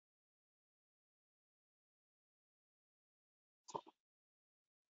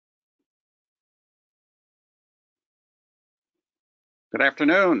Good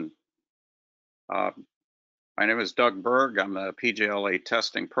afternoon. My name is Doug Berg. I'm the PJLA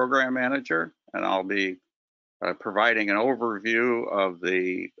Testing Program Manager, and I'll be providing an overview of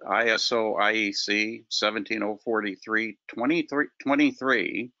the ISO IEC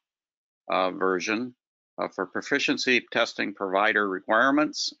 17043-23 version for proficiency testing provider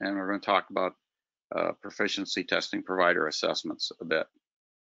requirements, and we're going to talk about proficiency testing provider assessments a bit.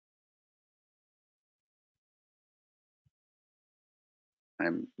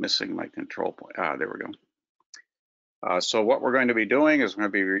 I'm missing my control point. There we go. So what we're going to be doing is we're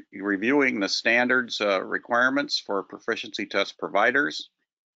going to be reviewing the standards requirements for proficiency test providers.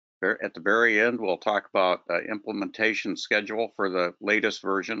 At the very end, we'll talk about implementation schedule for the latest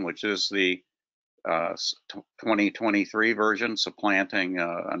version, which is the 2023 version, supplanting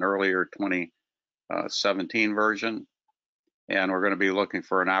an earlier 2017 version. And we're going to be looking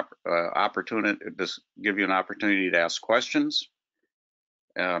for an opportunity to give you an opportunity to ask questions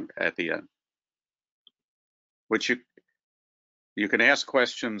at the end, which you can ask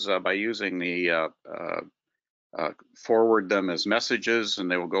questions by using the forward them as messages,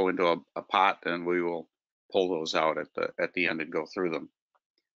 and they will go into a pot, and we will pull those out at the end and go through them.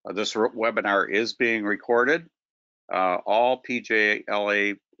 This webinar is being recorded. All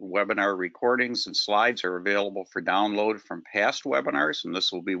PJLA webinar recordings and slides are available for download from past webinars, and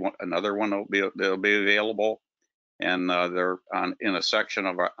this will be another one that'll be available, and they're in a section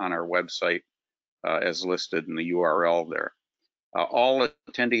on our website as listed in the URL there. All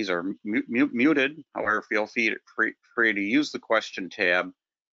attendees are muted. However, feel free to use the question tab,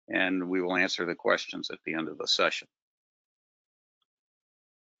 and we will answer the questions at the end of the session.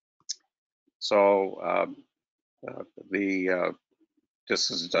 So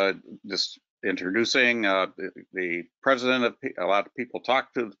this is just introducing the president of a lot of people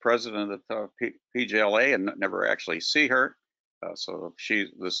talk to the president of PJLA and never actually see her. So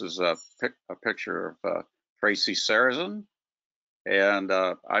this is a picture of Tracy Sarrazin. And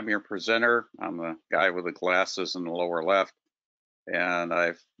I'm your presenter. I'm the guy with the glasses in the lower left. And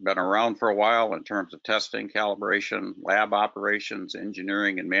I've been around for a while in terms of testing, calibration, lab operations,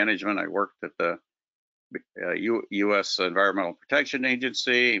 engineering, and management. I worked at the U.S. Environmental Protection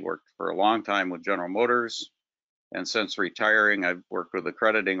Agency, worked for a long time with General Motors. And since retiring, I've worked with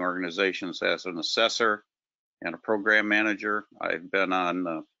accrediting organizations as an assessor and a program manager. I've been on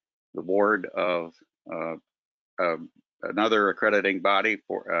the board of another accrediting body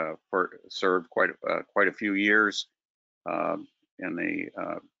served quite a few years in the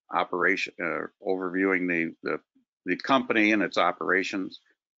operation, overviewing the company and its operations.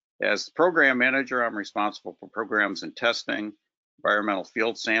 As the program manager, I'm responsible for programs and testing, environmental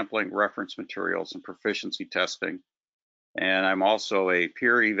field sampling, reference materials, and proficiency testing. And I'm also a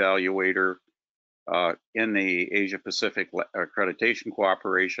peer evaluator in the Asia Pacific Accreditation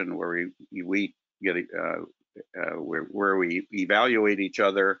Cooperation, where we get where we evaluate each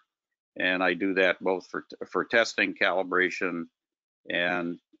other, and I do that both for testing, calibration,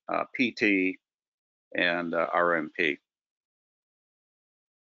 and PT and RMP.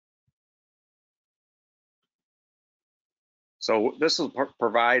 So this will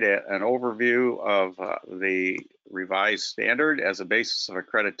provide an overview of the revised standard as a basis of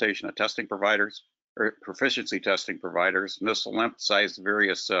accreditation of testing providers, or proficiency testing providers, and this will emphasize the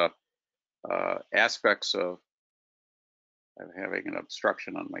various aspects of. I'm having an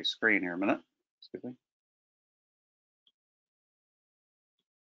obstruction on my screen here a minute. Excuse me.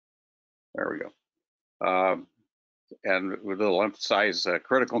 There we go. And we'll emphasize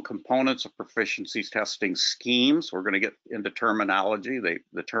critical components of proficiency testing schemes. We're going to get into terminology.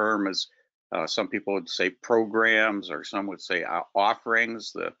 The term is, some people would say programs, or some would say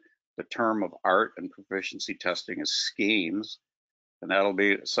offerings. The term of art in proficiency testing is schemes. And that'll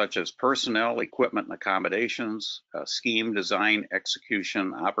be such as personnel, equipment, and accommodations, scheme design,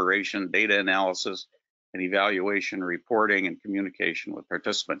 execution, operation, data analysis, and evaluation, reporting, and communication with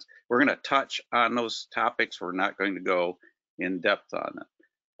participants. We're going to touch on those topics. We're not going to go in depth on it.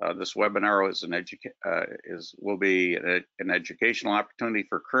 This webinar will be an educational opportunity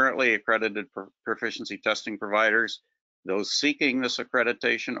for currently accredited proficiency testing providers, those seeking this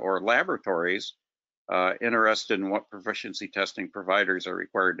accreditation, or laboratories interested in what proficiency testing providers are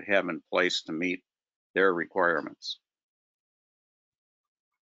required to have in place to meet their requirements.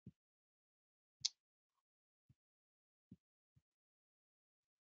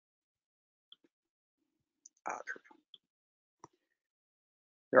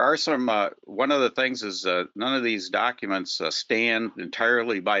 There are some, one of the things is none of these documents stand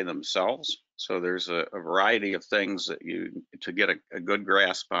entirely by themselves. So there's a variety of things that to get a good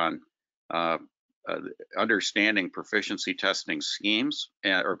grasp on understanding proficiency testing schemes,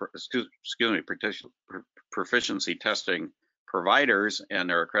 or excuse me, proficiency testing providers and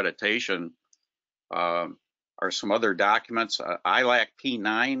their accreditation. Are some other documents. ILAC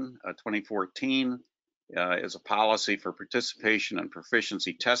P9 2014 is a policy for participation in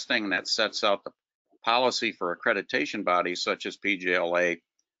proficiency testing that sets out the policy for accreditation bodies such as PJLA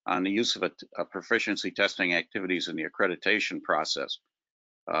on the use of proficiency testing activities in the accreditation process.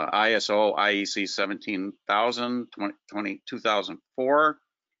 ISO IEC 17000 2004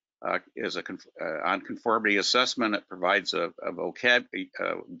 is on conformity assessment. It provides a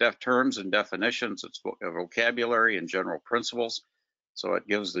terms and definitions. It's a vocabulary and general principles. So it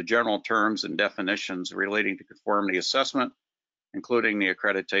gives the general terms and definitions relating to conformity assessment, including the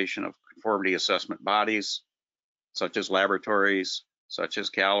accreditation of conformity assessment bodies, such as laboratories, such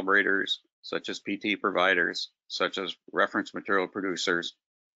as calibrators, such as PT providers, such as reference material producers,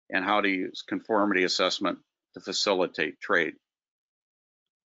 and how to use conformity assessment to facilitate trade.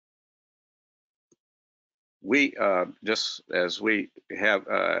 We, just as we have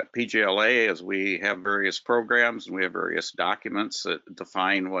PJLA, as we have various programs and we have various documents that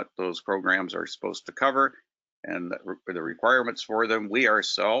define what those programs are supposed to cover and the requirements for them, we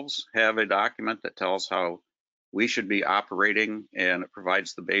ourselves have a document that tells how we should be operating, and it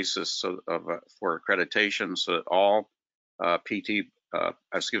provides the basis for accreditation so that all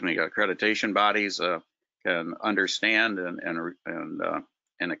accreditation bodies can understand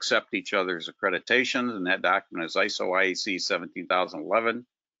and accept each other's accreditations. And that document is ISO IEC 17011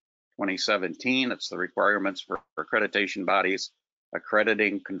 2017. It's the requirements for accreditation bodies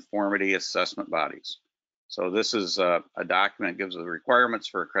accrediting conformity assessment bodies. So this is a document that gives the requirements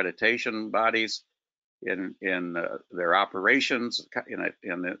for accreditation bodies in their operations.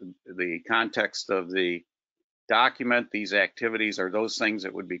 In the context of the document, these activities are those things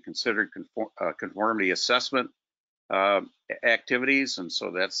that would be considered conformity assessment activities, and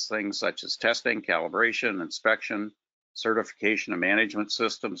so that's things such as testing, calibration, inspection, certification of management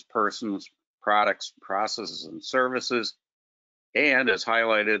systems, persons, products, processes, and services, and as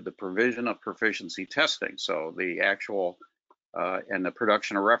highlighted, the provision of proficiency testing, so the actual and the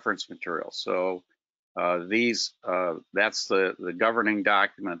production of reference materials. So that's the governing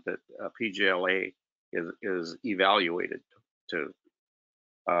document that PJLA is evaluated to.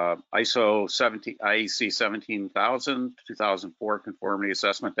 IEC 17000 2004 conformity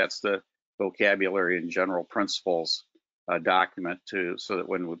assessment, that's the vocabulary and general principles document so that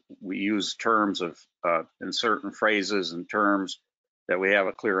when we use terms in certain phrases and terms, that we have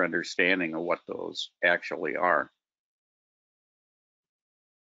a clear understanding of what those actually are.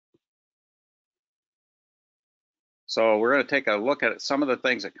 So we're going to take a look at some of the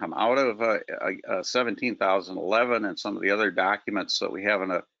things that come out of 17011 and some of the other documents, so we have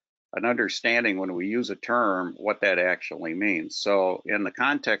an understanding when we use a term what that actually means. So in the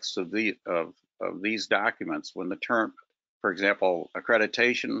context of these documents, when the term, for example,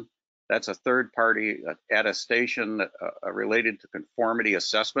 accreditation, that's a third-party attestation related to conformity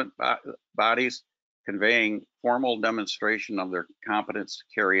assessment bodies, conveying formal demonstration of their competence to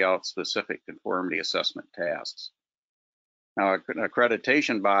carry out specific conformity assessment tasks. Now, an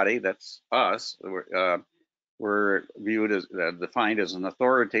accreditation body, that's us, we're viewed as defined as an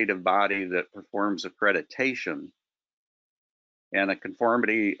authoritative body that performs accreditation, and a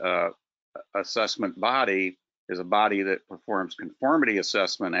conformity assessment body is a body that performs conformity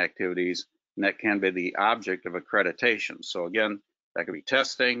assessment activities, and that can be the object of accreditation. So again, that could be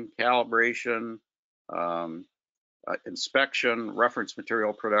testing, calibration, inspection, reference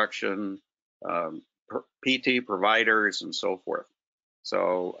material production, PT providers, and so forth.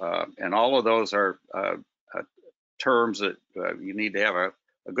 So, and all of those are terms that you need to have a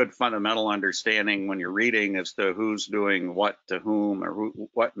good fundamental understanding when you're reading as to who's doing what to whom, or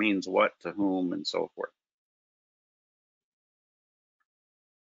what means what to whom, and so forth.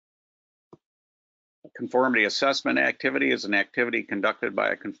 Conformity assessment activity is an activity conducted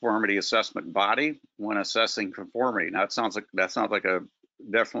by a conformity assessment body when assessing conformity. Now, that sounds like a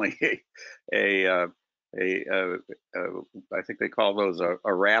definitely I think they call those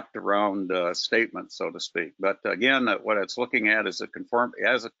a wrapped around statement, so to speak. But again, what it's looking at is the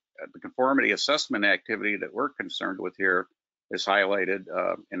conformity assessment activity that we're concerned with here is highlighted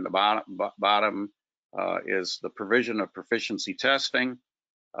in the bottom is the provision of proficiency testing,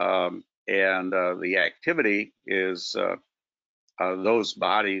 and the activity is those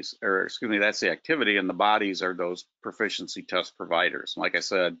bodies, or excuse me, that's the activity, and the bodies are those proficiency test providers. Like I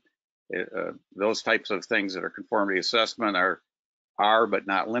said, those types of things that are conformity assessment are but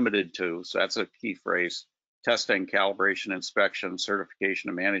not limited to, so that's a key phrase, testing, calibration, inspection, certification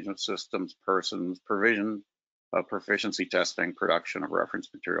of management systems, persons, provision of proficiency testing, production of reference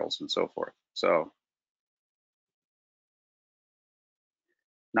materials, and so forth. So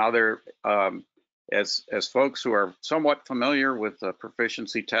now as folks who are somewhat familiar with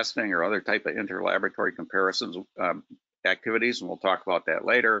proficiency testing or other type of interlaboratory comparisons activities, and we'll talk about that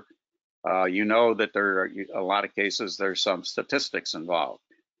later, you know that there are a lot of cases there's some statistics involved.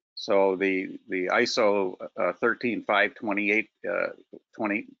 So the ISO 13528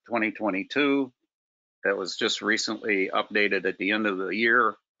 2022 that was just recently updated at the end of the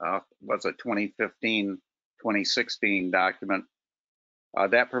year was a 2015-2016 document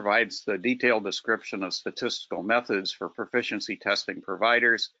that provides the detailed description of statistical methods for proficiency testing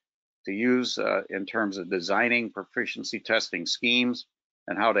providers to use in terms of designing proficiency testing schemes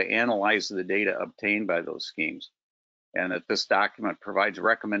and how to analyze the data obtained by those schemes. And that this document provides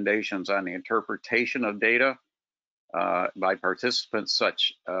recommendations on the interpretation of data by participants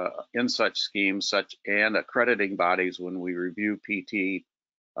in such schemes and accrediting bodies when we review PT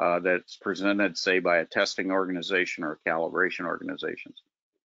that's presented, say, by a testing organization or calibration organizations.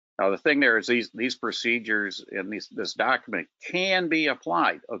 Now, the thing there is these procedures in this document can be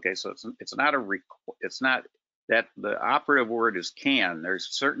applied. Okay, so it's not that the operative word is can. There's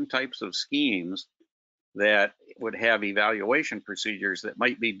certain types of schemes that would have evaluation procedures that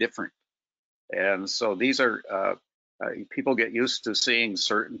might be different. And so these are, people get used to seeing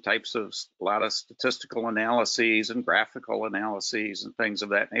certain types of, a lot of statistical analyses and graphical analyses and things of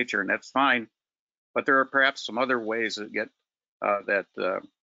that nature, and that's fine. But there are perhaps some other ways that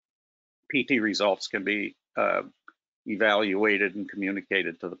PT results can be evaluated and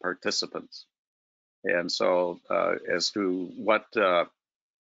communicated to the participants. And so as to what the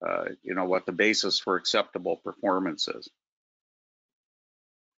basis for acceptable performance is.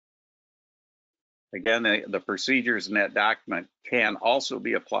 Again, the procedures in that document can also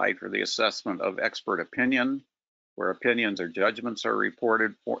be applied for the assessment of expert opinion, where opinions or judgments are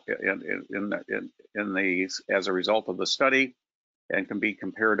reported as a result of the study, and can be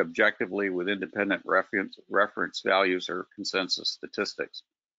compared objectively with independent reference values or consensus statistics.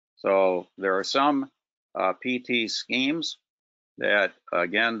 So there are some PT schemes that,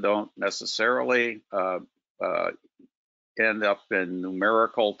 again, don't necessarily end up in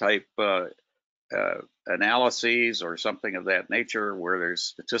numerical type analyses or something of that nature where there's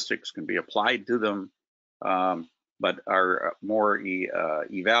statistics can be applied to them, but are more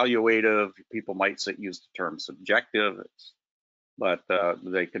evaluative. People might use the term subjective, but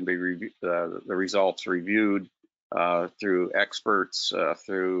they can be the results reviewed through experts,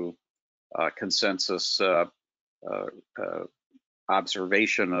 through consensus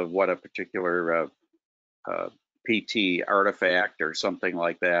observation of what a particular PT artifact or something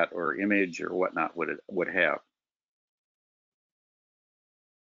like that, or image or whatnot would have.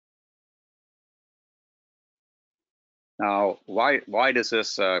 Now, why does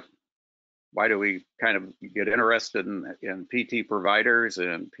this? Why do we kind of get interested in PT providers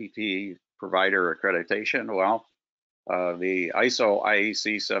and PT provider accreditation? Well, the ISO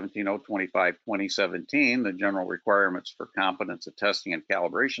IEC 17025-2017, the general requirements for competence of testing and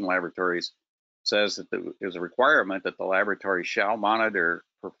calibration laboratories, says that there's a requirement that the laboratory shall monitor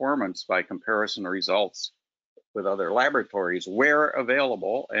performance by comparison results with other laboratories where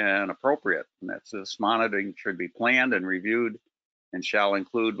available and appropriate. And this monitoring should be planned and reviewed and shall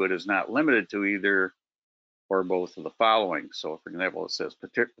include but is not limited to either or both of the following. So, for example, it says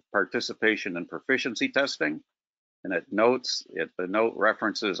participation in proficiency testing, and the note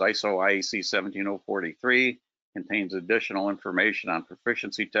references ISO IEC 17043, contains additional information on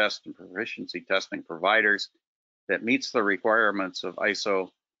proficiency tests and proficiency testing providers that meets the requirements of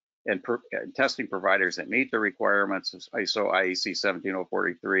ISO and testing providers that meet the requirements of ISO IEC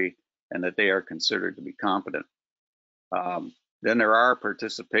 17043 and that they are considered to be competent. Then there are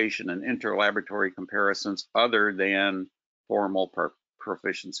participation in interlaboratory comparisons other than formal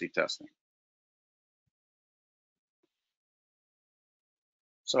proficiency testing.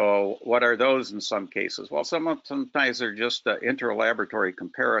 So what are those in some cases? Well, sometimes they're just interlaboratory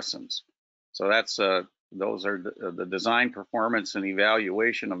comparisons. So that's those are the design, performance, and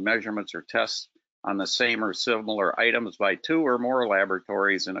evaluation of measurements or tests on the same or similar items by two or more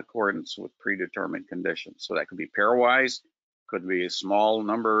laboratories in accordance with predetermined conditions. So that could be pairwise, could be a small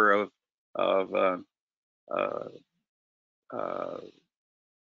number of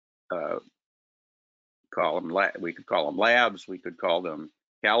we could call them labs, we could call them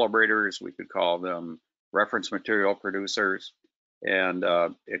calibrators, we could call them reference material producers, and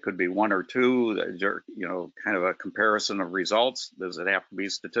it could be one or two that are, kind of a comparison of results. Does it have to be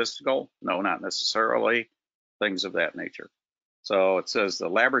statistical? No, not necessarily. things of that nature. So it says the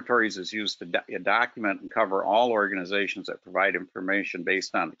laboratories is used to document and cover all organizations that provide information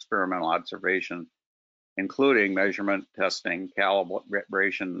based on experimental observation, including measurement, testing,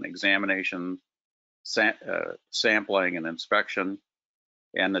 calibration, examination, sampling, and inspection.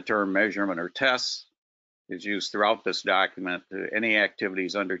 And the term measurement or tests is used throughout this document to any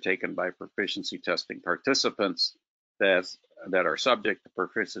activities undertaken by proficiency testing participants that are subject to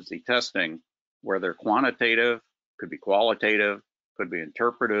proficiency testing, whether quantitative, could be qualitative, could be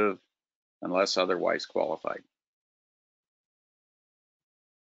interpretive, unless otherwise qualified.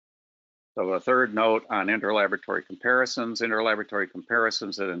 So a third note on interlaboratory comparisons. Interlaboratory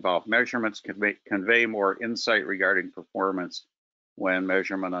comparisons that involve measurements convey more insight regarding performance when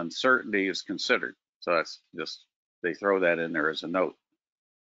measurement uncertainty is considered. So that's just, they throw that in there as a note.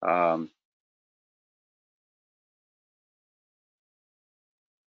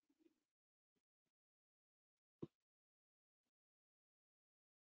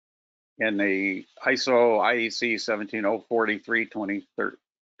 In the ISO IEC 17043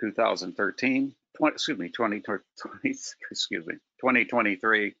 2013,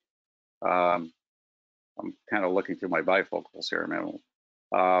 2023. I'm kind of looking through my bifocals here, man.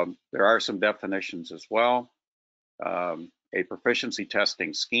 There are some definitions as well. A proficiency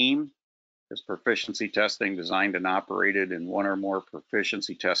testing scheme is proficiency testing designed and operated in one or more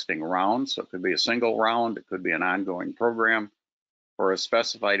proficiency testing rounds. So it could be a single round, it could be an ongoing program for a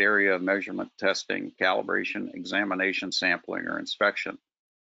specified area of measurement, testing, calibration, examination, sampling, or inspection.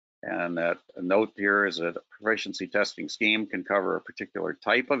 And that a note here is that a proficiency testing scheme can cover a particular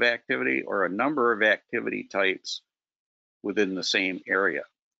type of activity or a number of activity types within the same area.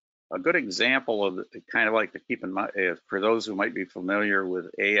 A good example of kind of like to keep in mind, for those who might be familiar with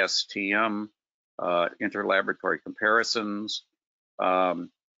ASTM, interlaboratory comparisons,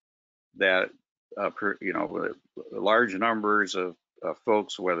 that large numbers of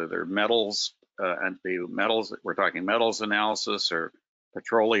folks, whether they're metals, and the metals, we're talking metals analysis or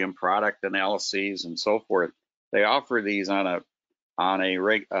petroleum product analyses and so forth, they offer these on a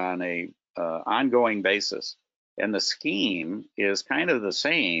ongoing basis, and the scheme is kind of the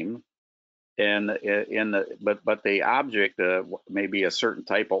same. And but the object may be a certain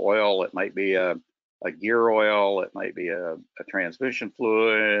type of oil. It might be a gear oil. It might be a transmission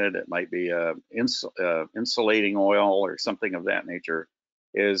fluid. It might be a insulating oil or something of that nature.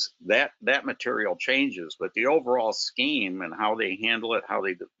 Is that material changes, but the overall scheme and how they handle it, how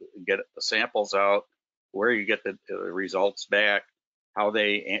they get the samples out, where you get the results back, how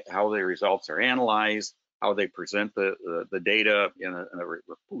the results are analyzed, how they present the data in a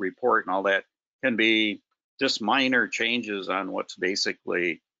report and all that, can be just minor changes on what's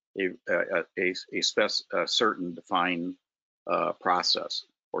basically a certain defined process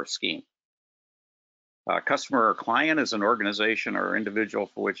or scheme. Customer or client is an organization or individual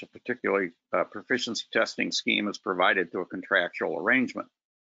for which a particular proficiency testing scheme is provided through a contractual arrangement.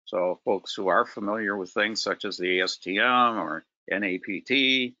 So folks who are familiar with things such as the ASTM or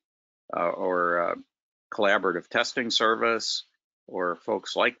NAPT or collaborative testing service, or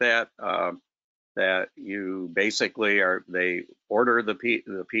folks like that, that you basically they order the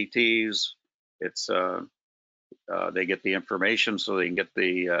PTs. It's they get the information so they can get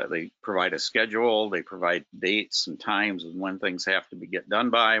they provide a schedule, they provide dates and times and when things have to get done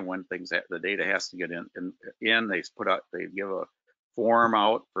by, when the data has to get in. They give a form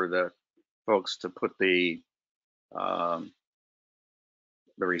out for the folks to put the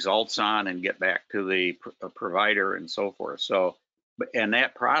results on and get back to the provider and so forth. So, in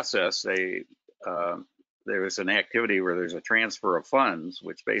that process, there is an activity where there's a transfer of funds,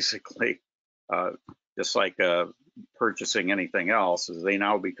 which basically, just like purchasing anything else, is they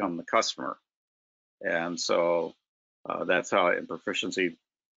now become the customer. And so that's how in proficiency,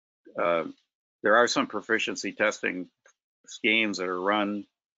 there are some proficiency testing schemes that are run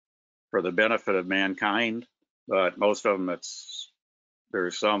for the benefit of mankind, but most of them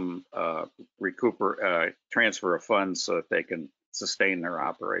there's some transfer of funds so that they can sustain their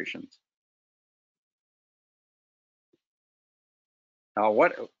operations.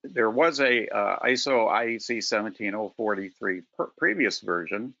 There was a ISO IEC 17043 previous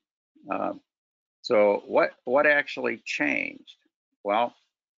version. So what actually changed? Well,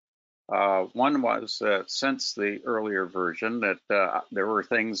 one was since the earlier version that there were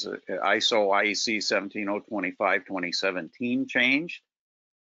things ISO IEC 17025 2017 changed.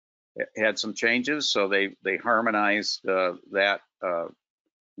 It had some changes, so they harmonized that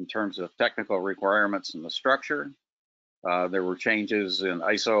in terms of technical requirements and the structure. There were changes in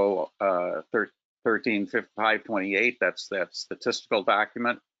ISO 13528, that's that statistical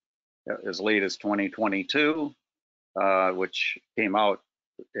document. as late as 2022, which came out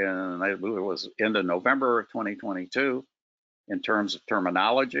in, I believe it was end of November of 2022. In terms of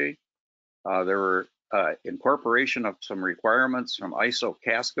terminology, there were incorporation of some requirements from ISO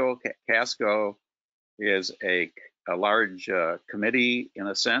CASCO. CASCO is a large committee, in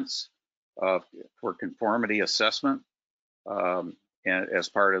a sense, for conformity assessment, and as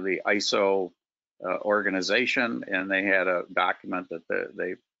part of the ISO organization, and they had a document that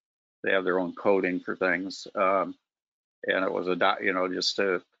they have their own coding for things, and it was just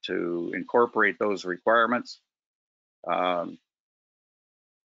to incorporate those requirements, and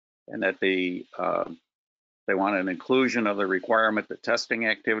that they want an inclusion of the requirement that testing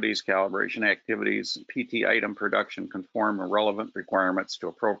activities, calibration activities, and PT item production conform to relevant requirements to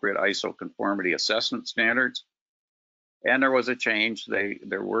appropriate ISO conformity assessment standards. And there was a change.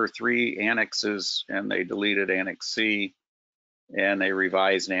 There were 3 annexes, and they deleted Annex C, and they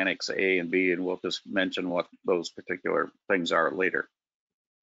revised Annex A and B, and we'll just mention what those particular things are later.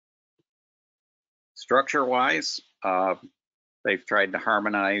 Structure-wise, they've tried to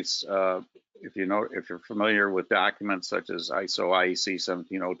harmonize. If you're familiar with documents such as ISO IEC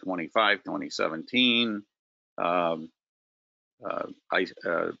 17025 2017, ISO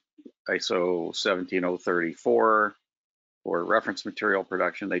 17034 for reference material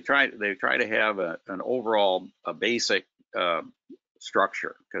production, they try to have an overall basic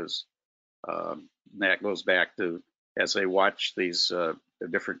structure, because that goes back to, as they watch these the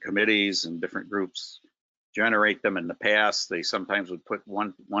different committees and different groups generate them in the past, they sometimes would put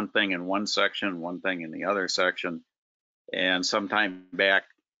one thing in one section, one thing in the other section, and sometime back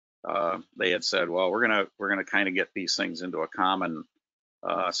they had said, well, we're gonna kind of get these things into a common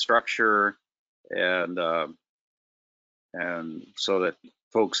structure, and so that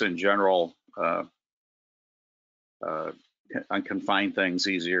folks in general can find things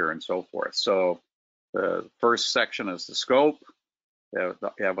easier and so forth. So the first section is the scope. They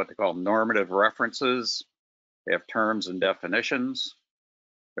have what they call normative references. They have terms and definitions.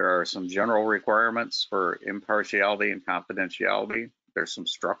 There are some general requirements for impartiality and confidentiality. There's some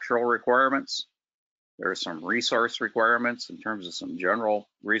structural requirements. There are some resource requirements in terms of some general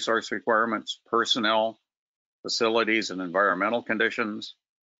resource requirements, personnel, facilities, and environmental conditions,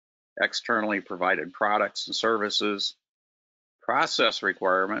 externally provided products and services, process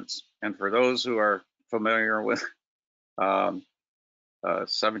requirements. And for those who are familiar with ISO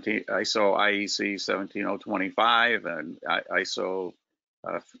IEC 17025 and ISO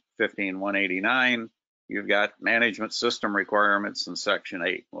 15189, you've got management system requirements in Section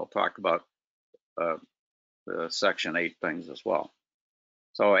 8. We'll talk about the Section 8 things as well.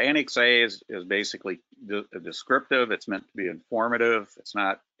 So Annex A is basically descriptive. It's meant to be informative. It's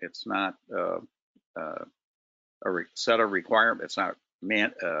not a set of requirements. It's not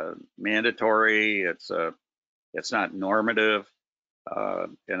mandatory. It's not normative.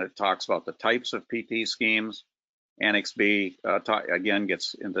 And it talks about the types of PT schemes. Annex B again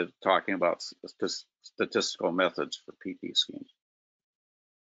gets into talking about statistical methods for PT schemes.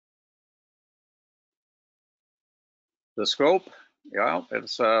 The scope, it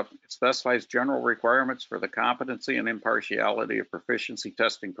specifies general requirements for the competency and impartiality of proficiency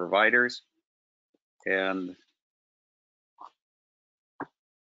testing providers, and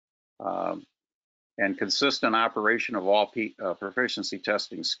consistent operation of all proficiency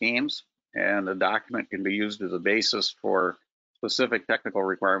testing schemes. And the document can be used as a basis for specific technical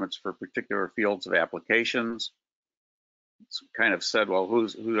requirements for particular fields of applications. It's kind of said, well,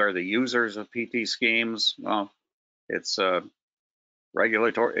 who are the users of PT schemes? Well, it's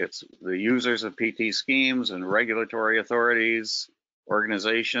regulatory. It's the users of PT schemes and regulatory authorities,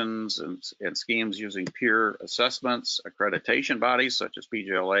 organizations, and schemes using peer assessments, accreditation bodies such as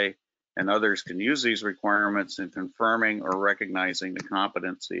PJLA, and others can use these requirements in confirming or recognizing the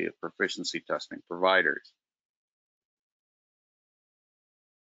competency of proficiency testing providers.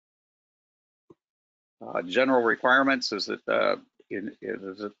 General requirements is that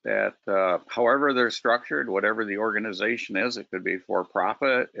however they're structured, whatever the organization is, it could be for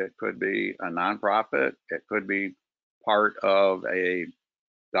profit, it could be a nonprofit, it could be part of a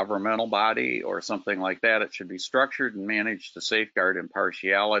governmental body or something like that. It should be structured and managed to safeguard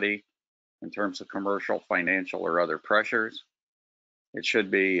impartiality in terms of commercial, financial, or other pressures. It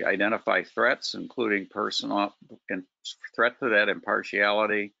should be identify threats, including personal and threat to that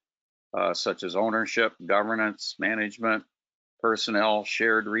impartiality, such as ownership, governance, management, personnel,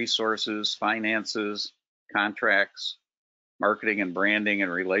 shared resources, finances, contracts, marketing and branding,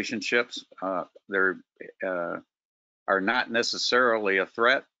 and relationships. There are not necessarily a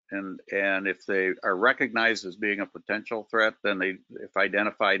threat and if they are recognized as being a potential threat, then they, if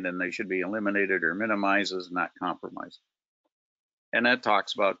identified, then they should be eliminated or minimized as not compromised. And that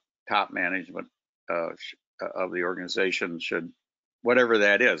talks about top management of the organization should, whatever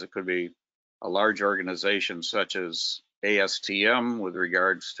that is, it could be a large organization such as ASTM with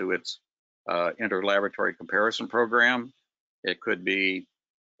regards to its interlaboratory comparison program. It could be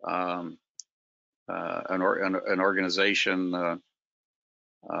an organization,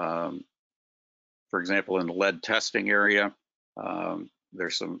 for example, in the lead testing area.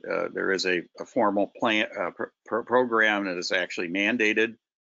 There is a formal plan program that is actually mandated,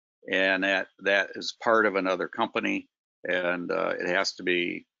 and that is part of another company, and it has to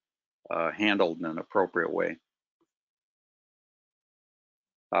be handled in an appropriate way.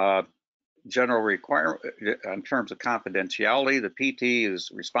 General requirement in terms of confidentiality, the PT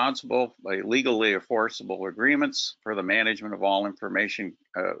is responsible by legally enforceable agreements for the management of all information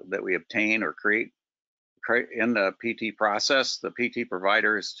that we obtain or create in the PT process. The PT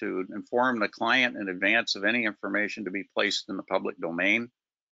provider is to inform the client in advance of any information to be placed in the public domain.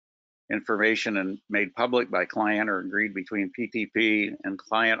 Information and made public by client or agreed between PTP and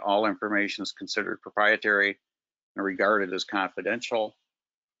client, all information is considered proprietary and regarded as confidential.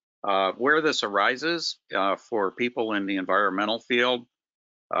 Where this arises for people in the environmental field,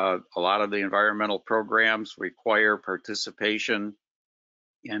 a lot of the environmental programs require participation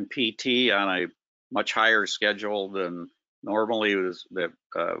in PT on a much higher schedule than normally we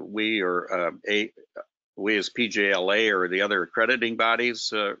as PJLA or the other accrediting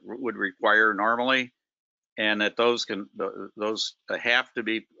bodies would require normally, and that those have to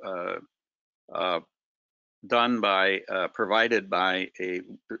be done by provided by a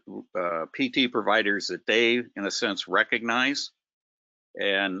PT providers that they, in a sense, recognize,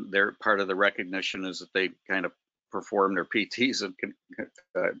 and their part of the recognition is that they kind of perform their PTs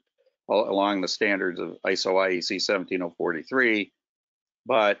along the standards of ISO IEC 17043,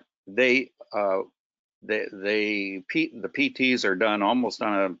 but the PTs are done almost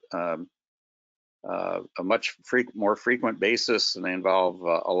on a much more frequent basis, and they involve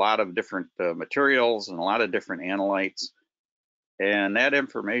a lot of different materials and a lot of different analytes. And that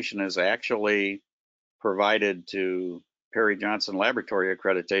information is actually provided to Perry Johnson Laboratory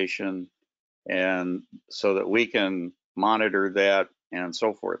Accreditation, and so that we can monitor that and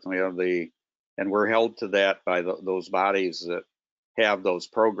so forth. We have and we're held to that by those bodies that have those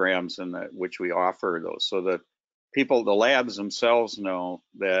programs and which we offer those, so that the labs themselves know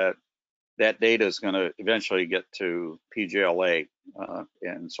that that data is going to eventually get to PJLA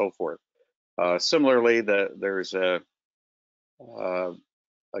and so forth. Similarly, there's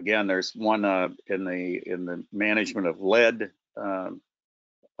one in the management of lead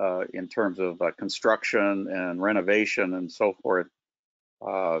in terms of construction and renovation and so forth.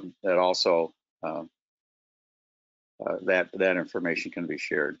 That also that information can be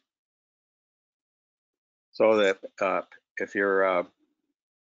shared. So that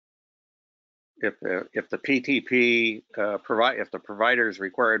if the PTP if the provider is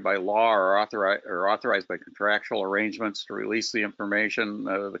required by law or authorized by contractual arrangements to release the information,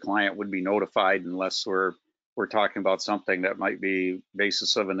 the client would be notified, unless we're talking about something that might be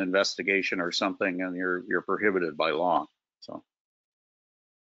basis of an investigation or something, and you're prohibited by law. So.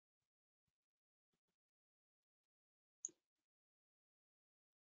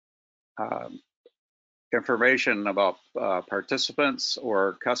 Information about participants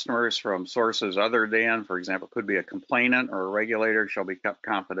or customers from sources other than, for example, could be a complainant or a regulator, shall be kept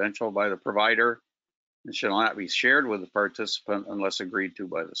confidential by the provider and shall not be shared with the participant unless agreed to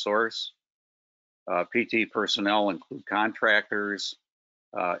by the source. PT personnel include contractors,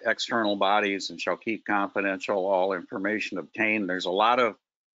 external bodies, and shall keep confidential all information obtained. There's a lot of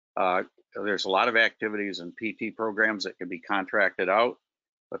activities in PT programs that can be contracted out,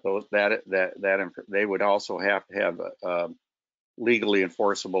 but they would also have to have legally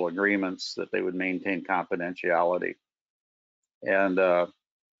enforceable agreements that they would maintain confidentiality. And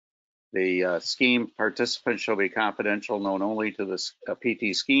the scheme participants shall be confidential, known only to the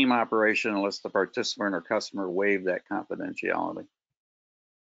PT scheme operation, unless the participant or customer waive that confidentiality.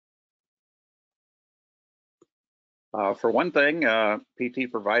 For one thing,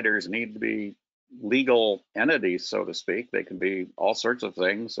 PT providers need to be legal entities, so to speak. They can be all sorts of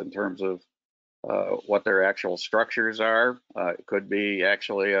things in terms of what their actual structures are. It could be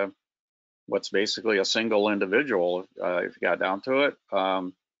actually what's basically a single individual, if you got down to it.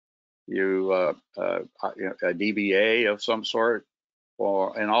 A DBA of some sort,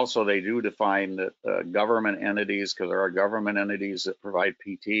 and also they do define that government entities, because there are government entities that provide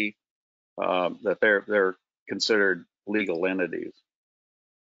PT, that they're considered legal entities.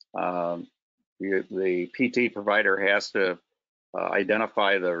 The PT provider has to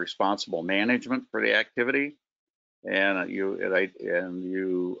identify the responsible management for the activity, and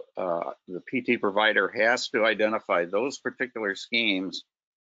the PT provider has to identify those particular schemes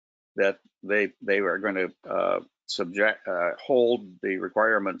that they are going to hold the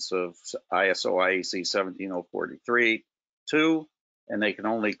requirements of ISO IEC 17043 to, and they can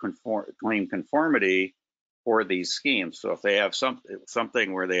only claim conformity for these schemes. So if they have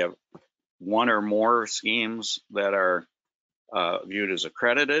something where they have one or more schemes that are viewed as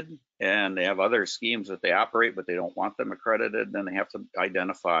accredited, and they have other schemes that they operate but they don't want them accredited, then they have to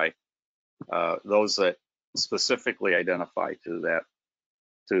identify those that specifically identify to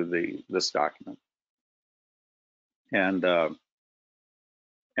this document. And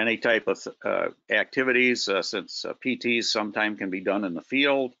any type of activities, since PTs sometimes can be done in the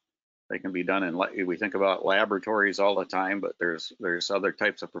field, they can be done in, we think about laboratories all the time, but there's other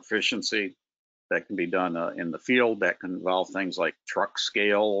types of proficiency that can be done in the field that can involve things like truck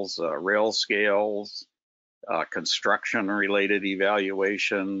scales, rail scales, construction related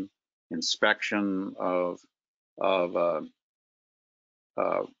evaluation, inspection of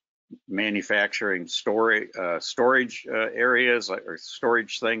manufacturing storage areas, or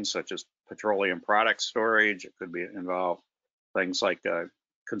storage things such as petroleum product storage. It could be involve things like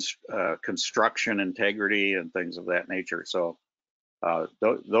construction integrity and things of that nature. So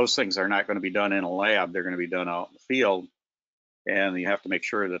those things are not going to be done in a lab. They're going to be done out in the field, and you have to make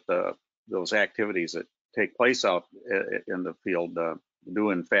sure that those activities that take place out in the field do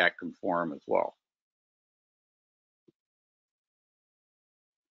in fact conform as well.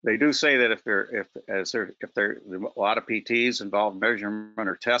 They do say that if there a lot of PTs involve measurement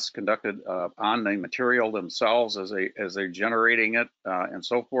or tests conducted on the material themselves as they're generating it and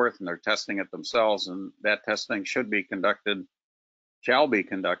so forth, and they're testing it themselves, and that testing shall be conducted to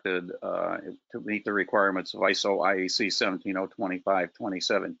meet the requirements of ISO IEC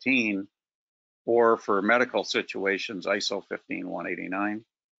 17025:2017, or for medical situations ISO 15189.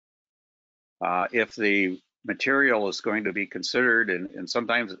 If the material is going to be considered, and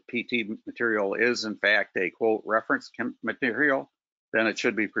sometimes PT material is in fact a quote reference material, then it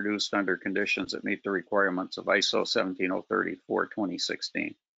should be produced under conditions that meet the requirements of ISO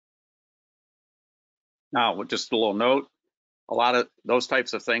 17034:2016. Now, with just a little note, a lot of those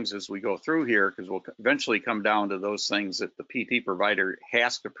types of things as we go through here, because we'll eventually come down to those things that the PT provider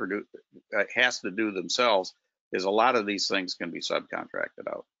has to do themselves, is a lot of these things can be subcontracted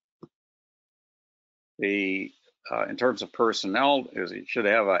out. In terms of personnel, it should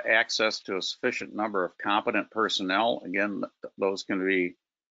have access to a sufficient number of competent personnel. Again, those can be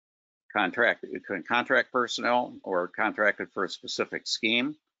contract personnel or contracted for a specific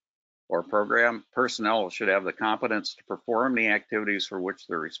scheme or program. Personnel should have the competence to perform the activities for which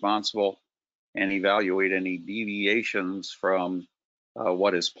they're responsible and evaluate any deviations from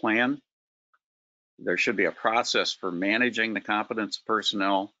what is planned. There should be a process for managing the competence of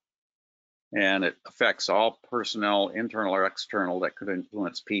personnel, and it affects all personnel, internal or external, that could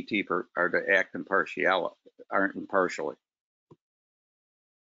influence PT or to act impartially.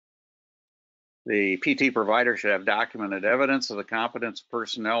 The PT provider should have documented evidence of the competence of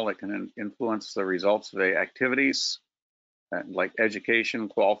personnel that can influence the results of the activities, like education,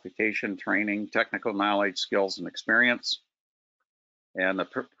 qualification, training, technical knowledge, skills, and experience. And the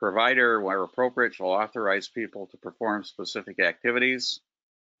provider, where appropriate, shall authorize people to perform specific activities,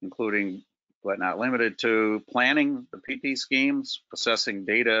 including but not limited to planning the PT schemes, assessing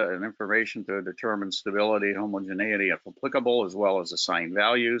data and information to determine stability, homogeneity, if applicable, as well as assign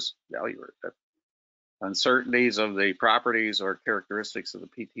values, uncertainties of the properties or characteristics of the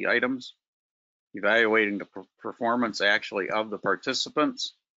PT items, evaluating the performance actually of the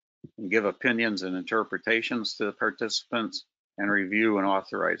participants, and give opinions and interpretations to the participants, and review and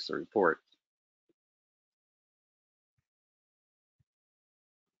authorize the report.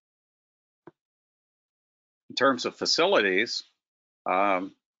 In terms of facilities,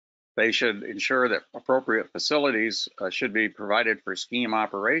 they should ensure that appropriate facilities should be provided for scheme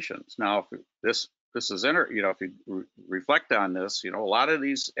operations. Now, if this is if you reflect on this, a lot of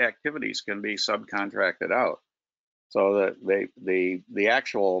these activities can be subcontracted out, so that the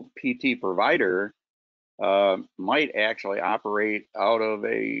actual PT provider might actually operate out of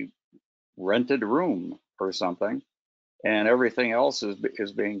a rented room or something, and everything else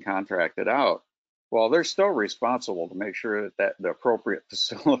is being contracted out. Well, they're still responsible to make sure that the appropriate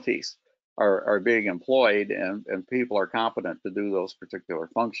facilities are being employed and people are competent to do those particular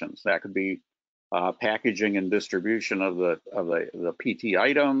functions. That could be packaging and distribution of the PT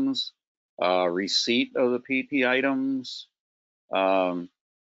items, receipt of the PT items,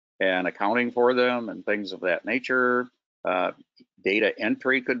 and accounting for them and things of that nature. Data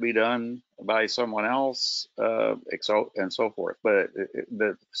entry could be done by someone else, and so forth. But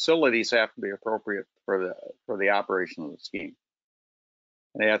the facilities have to be appropriate for the operation of the scheme.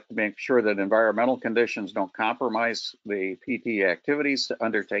 They have to make sure that environmental conditions don't compromise the PT activities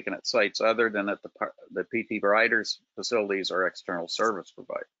undertaken at sites other than at the PT providers, facilities, or external service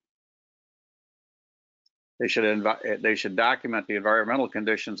providers. They should document the environmental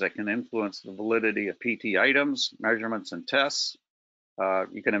conditions that can influence the validity of PT items, measurements, and tests.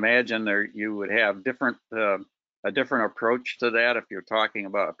 You can imagine you would have a different approach to that if you're talking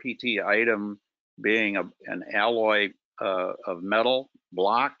about a PT item being an alloy of metal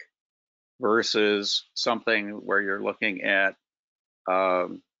block versus something where you're looking at a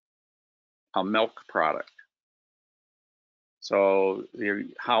milk product. So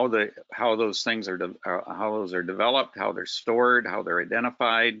how those things are developed, how they're stored, how they're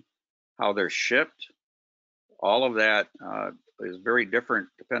identified, how they're shipped, all of that is very different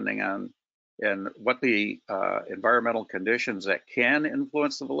depending on what the environmental conditions that can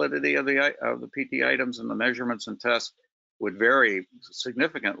influence the validity of the PT items and the measurements and tests would vary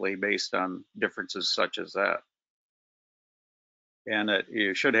significantly based on differences such as that. And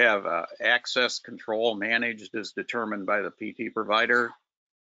you should have access control managed as determined by the PT provider,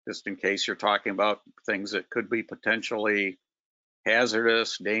 just in case you're talking about things that could be potentially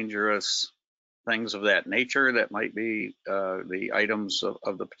hazardous, dangerous, things of that nature that might be the items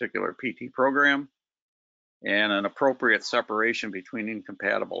of the particular PT program, and an appropriate separation between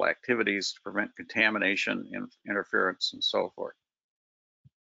incompatible activities to prevent contamination, interference, and so forth.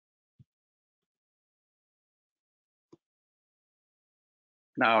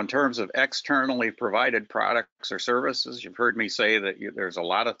 Now, in terms of externally provided products or services, you've heard me say that there's a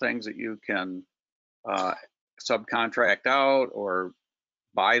lot of things that you can subcontract out or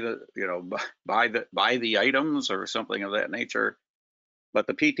buy the items or something of that nature. But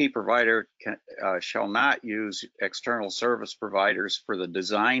the PT provider shall not use external service providers for the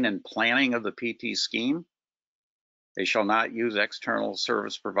design and planning of the PT scheme. They shall not use external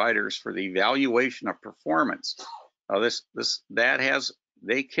service providers for the evaluation of performance. Now,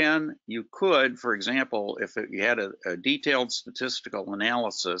 you could, for example, if you had a detailed statistical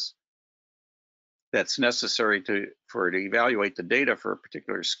analysis that's necessary to evaluate the data for a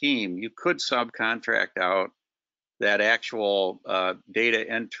particular scheme, you could subcontract out that actual data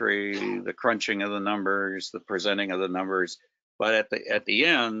entry, the crunching of the numbers, the presenting of the numbers. But at the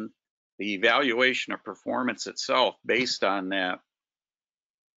end, the evaluation of performance itself based on that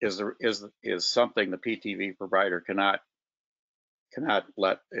is something the PTV provider cannot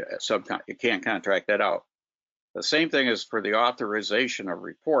let you can't contract that out. The same thing is for the authorization of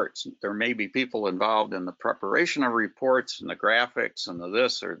reports. There may be people involved in the preparation of reports and the graphics and the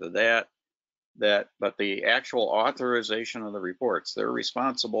this or the that, but the actual authorization of the reports, they're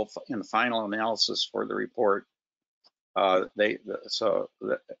responsible in the final analysis for the report. They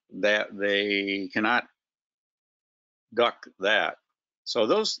cannot duck that. So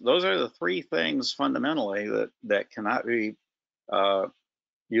those are the three things fundamentally that cannot be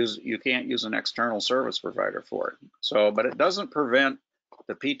you can't use an external service provider for it. So, but it doesn't prevent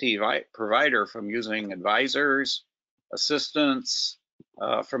the PT provider from using advisors, assistants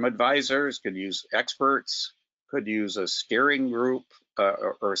from advisors, could use experts, could use a steering group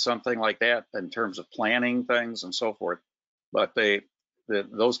or something like that in terms of planning things and so forth. But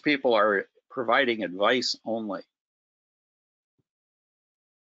those people are providing advice only.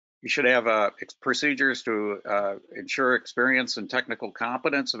 You should have procedures to ensure experience and technical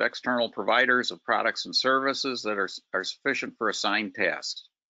competence of external providers of products and services that are sufficient for assigned tasks.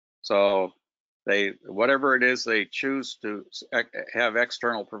 So whatever it is they choose to have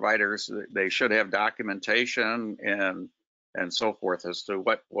external providers, they should have documentation and so forth as to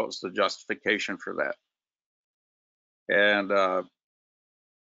what was the justification for that. And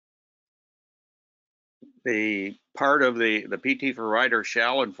the part of the PT provider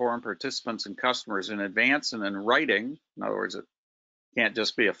shall inform participants and customers in advance and in writing. In other words, it can't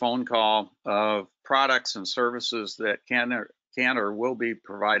just be a phone call of products and services that can or will be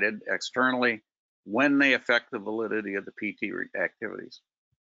provided externally when they affect the validity of the PT activities.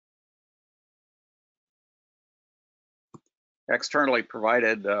 Externally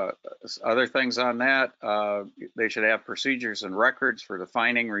provided, other things on that, they should have procedures and records for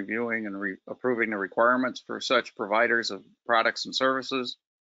defining, reviewing, and approving the requirements for such providers of products and services,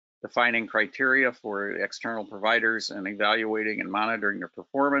 defining criteria for external providers and evaluating and monitoring their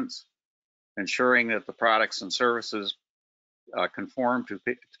performance, ensuring that the products and services conform to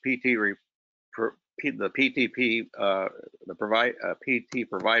PTP, PT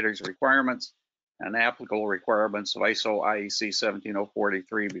providers requirements and applicable requirements of ISO IEC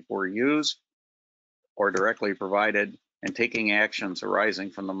 17043 before used or directly provided, and taking actions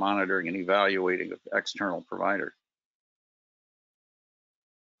arising from the monitoring and evaluating of external providers.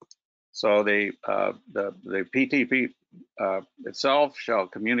 So the PTP itself shall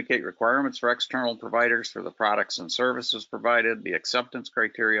communicate requirements for external providers for the products and services provided, the acceptance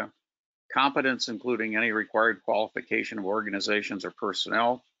criteria, competence including any required qualification of organizations or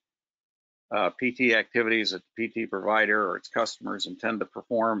personnel, PT activities that the PT provider or its customers intend to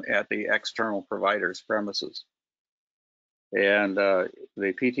perform at the external provider's premises. And the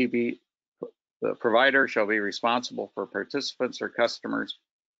PTP the provider shall be responsible for participants or customers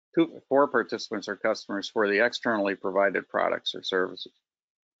for the externally provided products or services.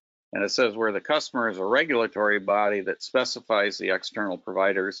 And it says where the customer is a regulatory body that specifies the external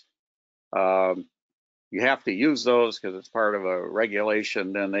providers, you have to use those because it's part of a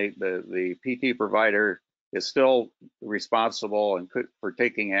regulation. Then the PT provider is still responsible and for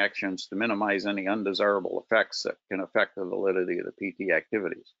taking actions to minimize any undesirable effects that can affect the validity of the PT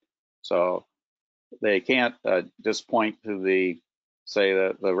activities. So they can't just point to say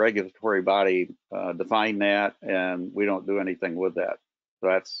that the regulatory body defined that and we don't do anything with that.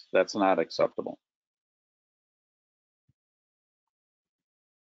 So that's not acceptable.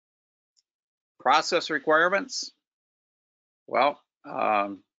 Process requirements. Well,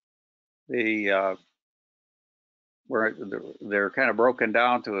 they're kind of broken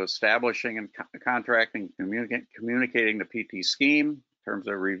down to establishing and contracting, communicating the PT scheme in terms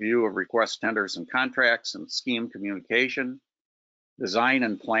of review of request tenders and contracts and scheme communication, design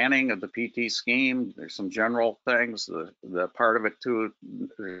and planning of the PT scheme. There's some general things. The part of it too,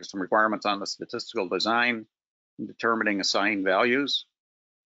 there's some requirements on the statistical design, determining assigned values.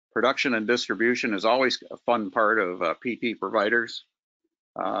 Production and distribution is always a fun part of PT providers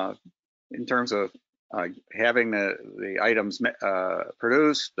in terms of having the items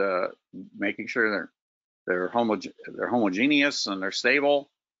produced, making sure they're homogeneous and they're stable,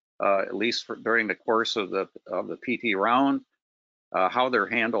 at least during the course of the PT round. How they're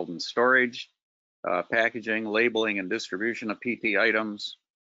handled in storage, packaging, labeling, and distribution of PT items,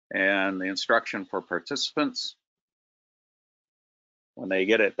 and the instruction for participants. When they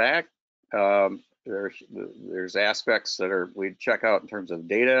get it back, there's aspects that we'd check out in terms of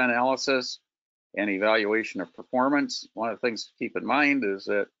data analysis and evaluation of performance. One of the things to keep in mind is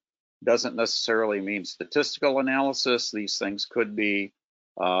that it doesn't necessarily mean statistical analysis. These things could be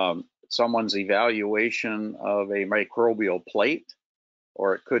someone's evaluation of a microbial plate,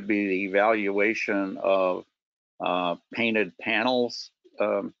 or it could be the evaluation of painted panels,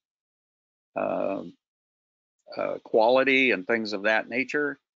 quality and things of that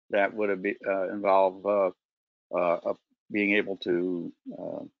nature that would involve being able to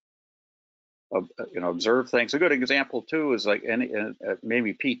observe things. A good example too is like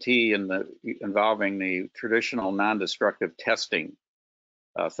maybe PT involving the traditional non-destructive testing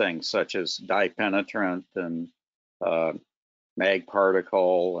things such as dye penetrant and mag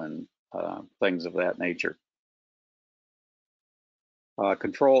particle and things of that nature.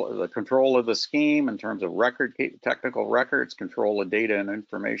 Control of the scheme in terms of technical records, control of data and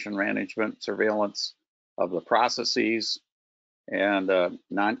information management, surveillance of the processes, and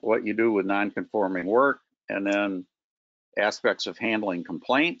what you do with non-conforming work, and then aspects of handling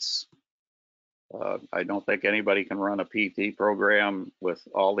complaints. I don't think anybody can run a PT program with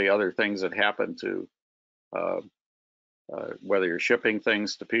all the other things that happen to whether you're shipping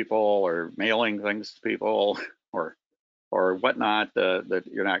things to people or mailing things to people or whatnot, that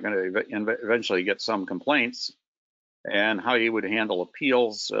you're not going to eventually get some complaints, and how you would handle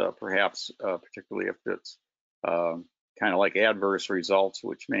appeals, perhaps particularly if it's kind of like adverse results,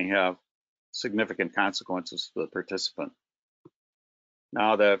 which may have significant consequences for the participant.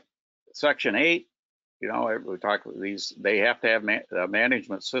 Now, the Section 8, we talk about these. They have to have a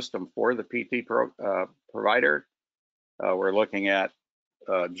management system for the PT provider. We're looking at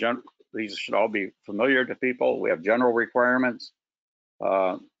these should all be familiar to people. We have general requirements,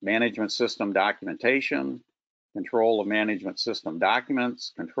 management system documentation, control of management system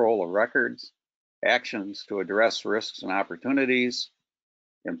documents, control of records, actions to address risks and opportunities,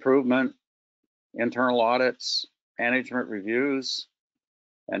 improvement, internal audits, management reviews.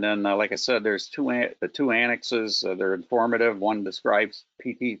 And then, like I said, there's the two annexes. They're informative. One describes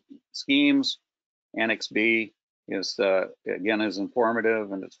PT schemes. Annex B is again is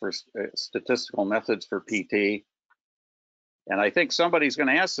informative, and it's for statistical methods for PT. And I think somebody's going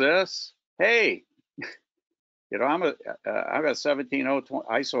to ask this: hey, You know, I've got 17020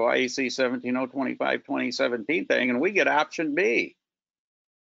 ISO IEC 17025 2017 thing, and we get option B.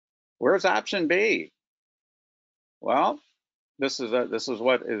 Where's option B? Well, this is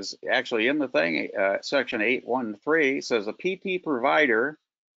what is actually in the thing. Section 813 says a PT provider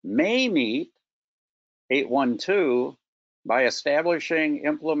may meet 812 by establishing,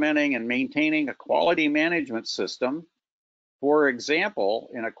 implementing, and maintaining a quality management system. For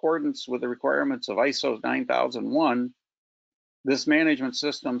example, in accordance with the requirements of ISO 9001, this management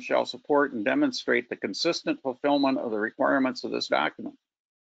system shall support and demonstrate the consistent fulfillment of the requirements of this document.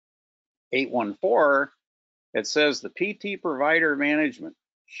 814, it says the PT provider management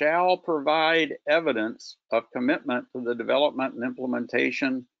shall provide evidence of commitment to the development and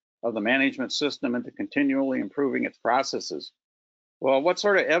implementation of the management system and to continually improving its processes. Well, what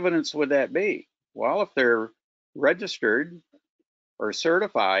sort of evidence would that be? Well, if they're registered or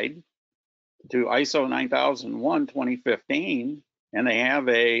certified to ISO 9001 2015 and they have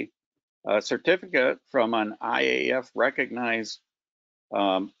a certificate from an IAF recognized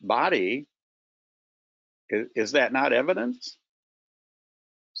body, is that not evidence?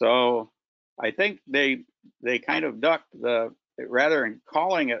 So I think they kind of ducked the, rather than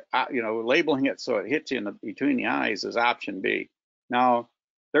calling it, you know, labeling it so it hits you in between the eyes, as option B. Now,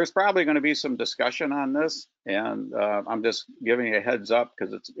 there's probably going to be some discussion on this, and I'm just giving you a heads up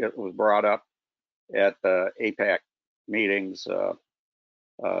because it was brought up at the APAC meetings that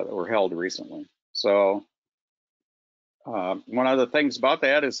were held recently. So one of the things about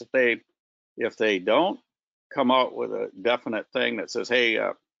that is if they don't come out with a definite thing that says, hey,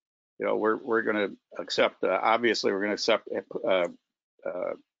 you know, we're going to accept, obviously we're going to accept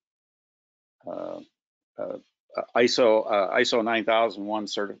ISO 9001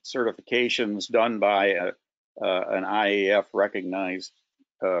 certifications done by an IAF recognized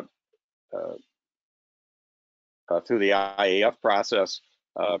through the IAF process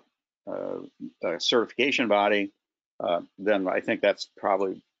certification body, then I think that's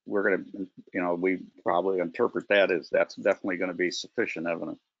probably, we're going to, you know, we probably interpret that as that's definitely going to be sufficient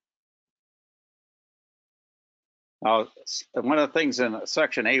evidence. Now, one of the things in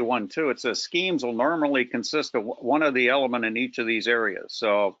section A12, it says schemes will normally consist of one of the element in each of these areas.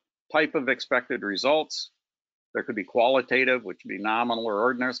 So type of expected results, there could be qualitative, which would be nominal or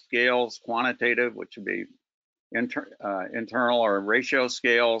ordinal scales, quantitative, which would be internal or ratio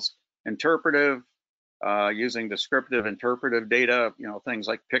scales, interpretive, using descriptive interpretive data, you know, things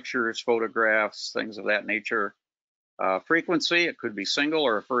like pictures, photographs, things of that nature. Frequency, it could be single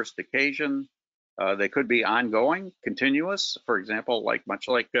or a first occasion. They could be ongoing, continuous, for example, much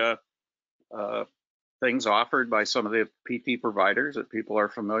like things offered by some of the PT providers that people are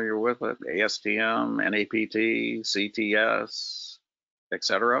familiar with, ASTM, NAPT, CTS,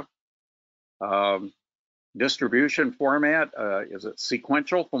 etc. Distribution format, is it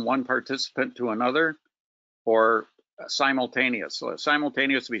sequential from one participant to another or simultaneous? So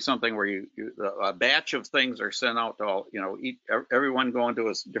simultaneous would be something where a batch of things are sent out to all, you know, everyone going to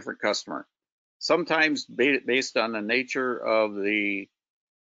a different customer. Sometimes based on the nature of the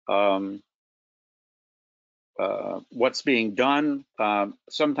what's being done,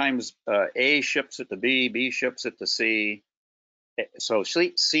 sometimes A ships it to B, B ships it to C. So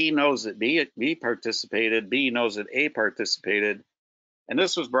C knows that B participated, B knows that A participated. And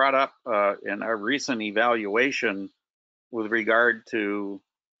this was brought up in our recent evaluation with regard to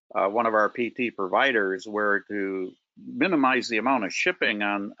one of our PT providers, where to minimize the amount of shipping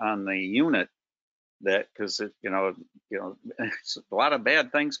on the unit, that because you know a lot of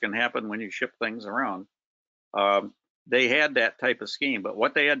bad things can happen when you ship things around. They had that type of scheme, but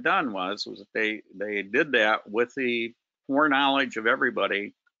what they had done was they did that with the foreknowledge of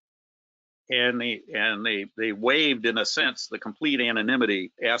everybody, and they waived, in a sense, the complete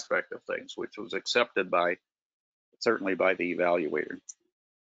anonymity aspect of things, which was accepted certainly by the evaluator.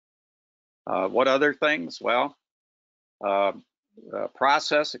 What other things? Well,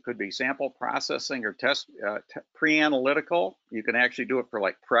 process, it could be sample processing or test pre-analytical. You can actually do it for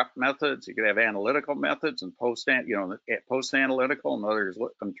like prep methods. You could have analytical methods and post-analytical and others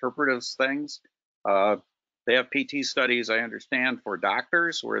interpretive things. They have PT studies, I understand, for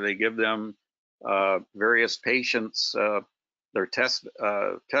doctors where they give them various patients their test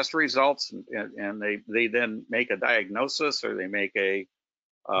results, and they then make a diagnosis, or they make a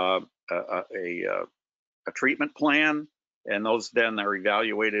treatment plan, and those then are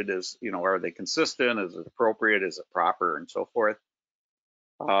evaluated as, you know, are they consistent, is it appropriate, is it proper, and so forth.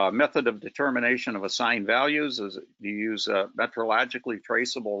 Method of determination of assigned values is you use metrologically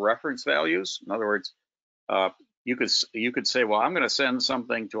traceable reference values. In other words, you could say, well, I'm going to send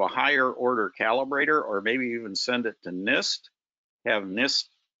something to a higher order calibrator, or maybe even send it to NIST, have NIST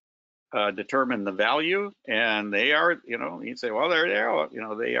determine the value, and they are, you'd say, well, there they are,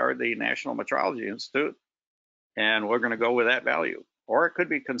 they are the National Metrology Institute, and we're going to go with that value. Or it could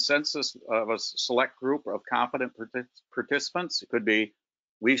be consensus of a select group of competent participants. It could be,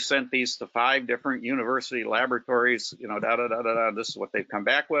 we've sent these to 5 different university laboratories, this is what they've come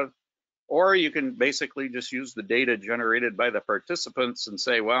back with. Or you can basically just use the data generated by the participants and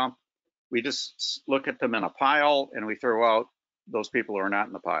say, well, we just look at them in a pile and we throw out those people who are not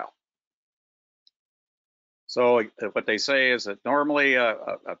in the pile. So what they say is that normally a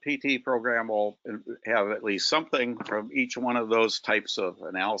PT program will have at least something from each one of those types of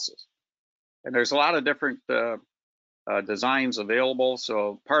analysis. And there's a lot of different designs available.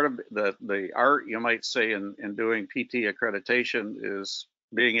 So part of the art, you might say, in doing PT accreditation is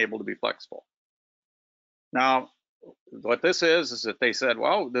being able to be flexible. Now, what this is that they said,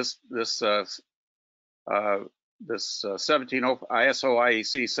 well, this ISO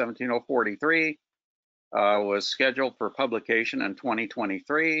IEC 17043 was scheduled for publication in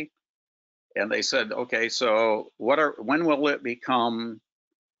 2023, and they said, okay, so when will it become,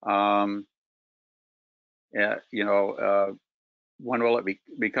 when will it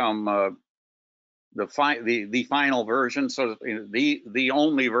become the final version? So the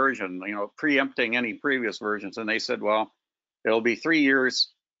only version, preempting any previous versions. And they said, well, it'll be 3 years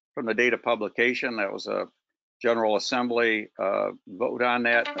from the date of publication. That was a General Assembly vote on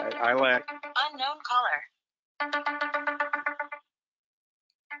that. ILAC. Unknown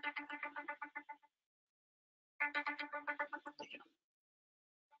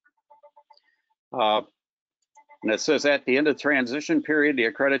caller. And it says, at the end of the transition period, the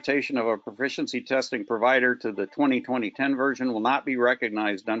accreditation of a proficiency testing provider to the 2010 version will not be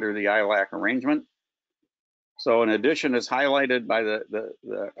recognized under the ILAC arrangement. So in addition, as highlighted by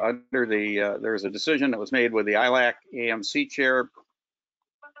there's a decision that was made with the ILAC AMC chair.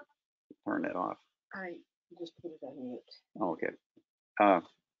 Turn it off. I just put it on mute. Okay.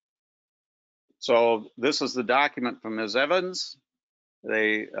 So this is the document from Ms. Evans.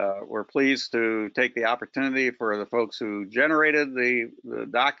 They were pleased to take the opportunity for the folks who generated the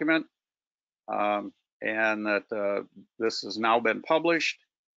document, and that this has now been published.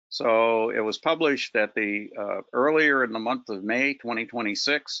 So it was published at the earlier in the month of May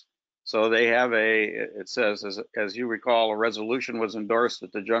 2026. So they have it says, as you recall, a resolution was endorsed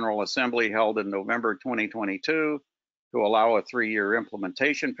at the General Assembly held in November 2022 to allow a 3-year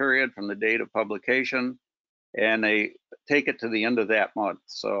implementation period from the date of publication. And they take it to the end of that month.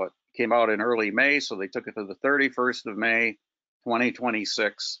 So it came out in early May, so they took it to the 31st of May,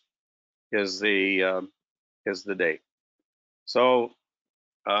 2026 is the date. So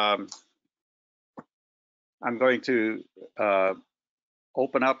I'm going to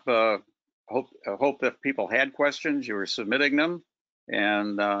open up. Hope that people had questions. You were submitting them,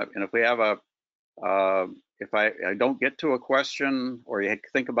 and if we have if I don't get to a question or you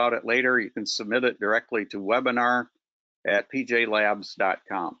think about it later, you can submit it directly to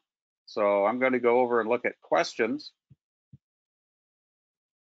webinar@pjlabs.com. So I'm going to go over and look at questions.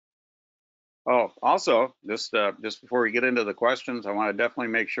 Oh, also, just before we get into the questions, I want to definitely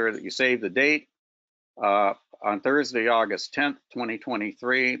make sure that you save the date. On Thursday, August 10th,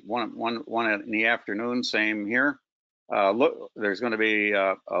 2023, one in the afternoon, same here. There's going to be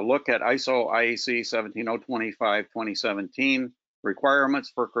a look at ISO IEC 17025-2017 requirements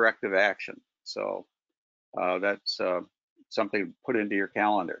for corrective action. So that's something to put into your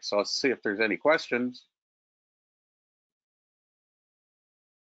calendar. So let's see if there's any questions.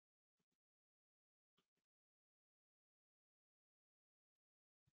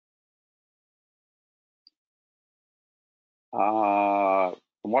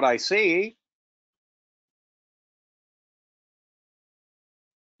 From what I see,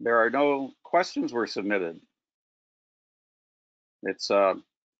 there are no questions were submitted. It's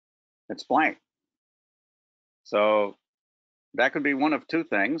blank. So that could be one of two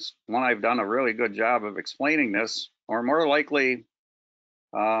things. One, I've done a really good job of explaining this, or more likely,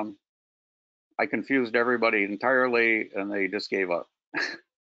 I confused everybody entirely and they just gave up.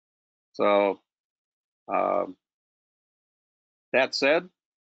 So that said,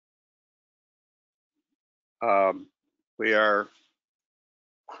 we are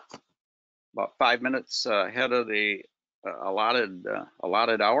about 5 minutes ahead of the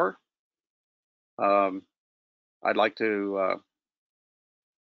allotted hour. I'd like to,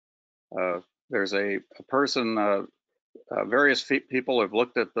 there's a person, various people have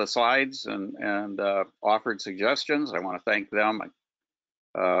looked at the slides and offered suggestions. I want to thank them.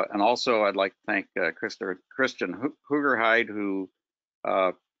 And also, I'd like to thank Christian Hoogerheide, who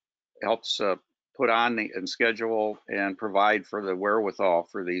helps put on and schedule and provide for the wherewithal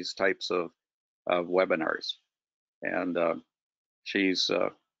for these types of webinars. And she's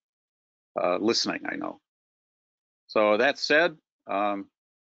listening, I know. So that said, I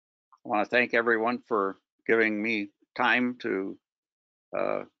want to thank everyone for giving me time to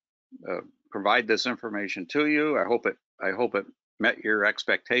provide this information to you. I hope it met your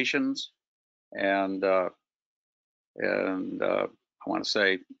expectations, and I want to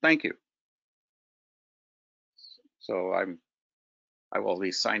say thank you. So I will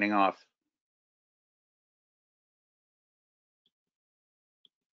be signing off